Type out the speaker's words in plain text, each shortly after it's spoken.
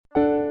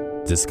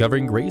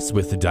Discovering Grace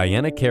with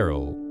Diana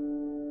Carroll.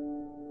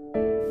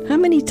 How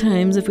many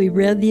times have we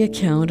read the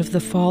account of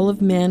the fall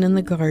of man in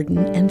the garden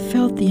and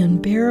felt the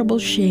unbearable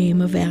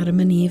shame of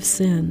Adam and Eve's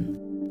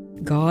sin?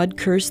 God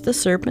cursed the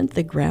serpent,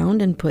 the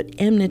ground, and put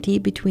enmity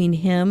between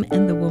him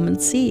and the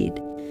woman's seed.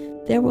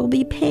 There will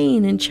be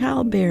pain in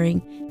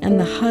childbearing, and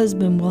the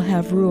husband will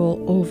have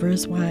rule over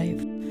his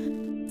wife.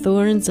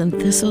 Thorns and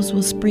thistles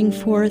will spring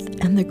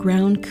forth, and the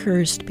ground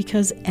cursed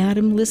because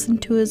Adam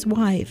listened to his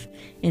wife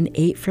and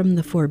ate from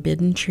the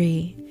forbidden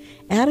tree.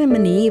 Adam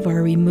and Eve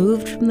are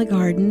removed from the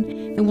garden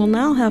and will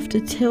now have to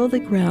till the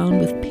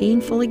ground with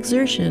painful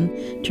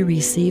exertion to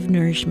receive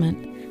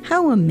nourishment.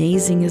 How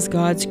amazing is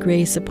God's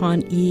grace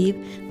upon Eve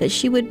that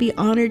she would be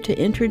honored to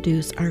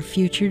introduce our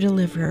future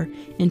deliverer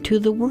into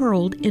the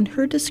world in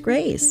her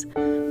disgrace.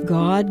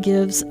 God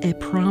gives a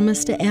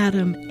promise to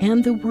Adam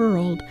and the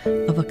world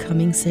of a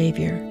coming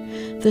Savior.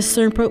 The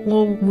serpent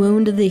will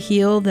wound the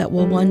heel that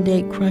will one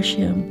day crush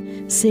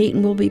him.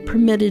 Satan will be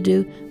permitted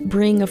to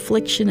bring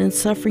affliction and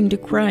suffering to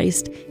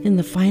Christ in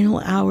the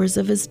final hours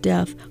of his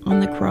death on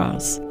the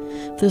cross.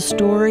 The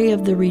story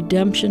of the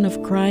redemption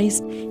of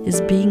Christ is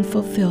being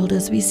fulfilled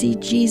as we see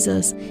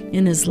Jesus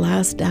in his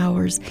last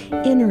hours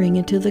entering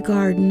into the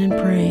garden and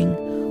praying,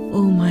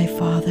 "Oh, my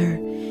Father,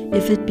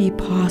 if it be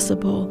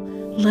possible,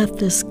 let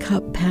this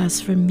cup pass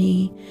from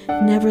me.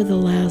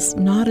 Nevertheless,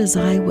 not as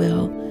I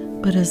will,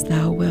 but as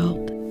thou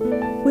wilt."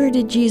 Where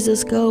did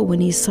Jesus go when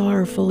he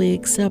sorrowfully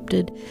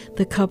accepted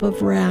the cup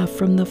of wrath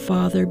from the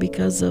Father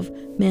because of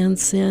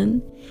man's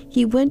sin?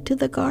 He went to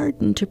the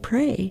garden to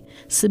pray,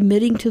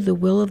 submitting to the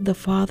will of the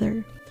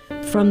Father.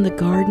 From the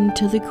garden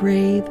to the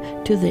grave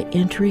to the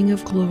entering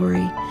of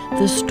glory,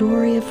 the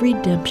story of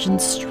redemption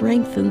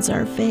strengthens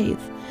our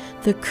faith.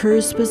 The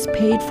curse was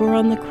paid for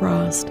on the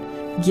cross,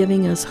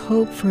 giving us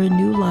hope for a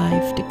new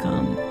life to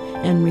come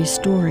and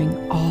restoring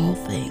all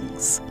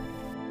things.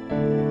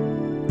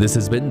 This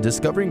has been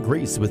Discovering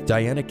Grace with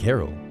Diana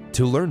Carroll.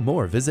 To learn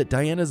more, visit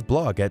Diana's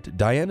blog at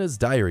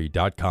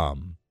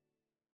dianasdiary.com.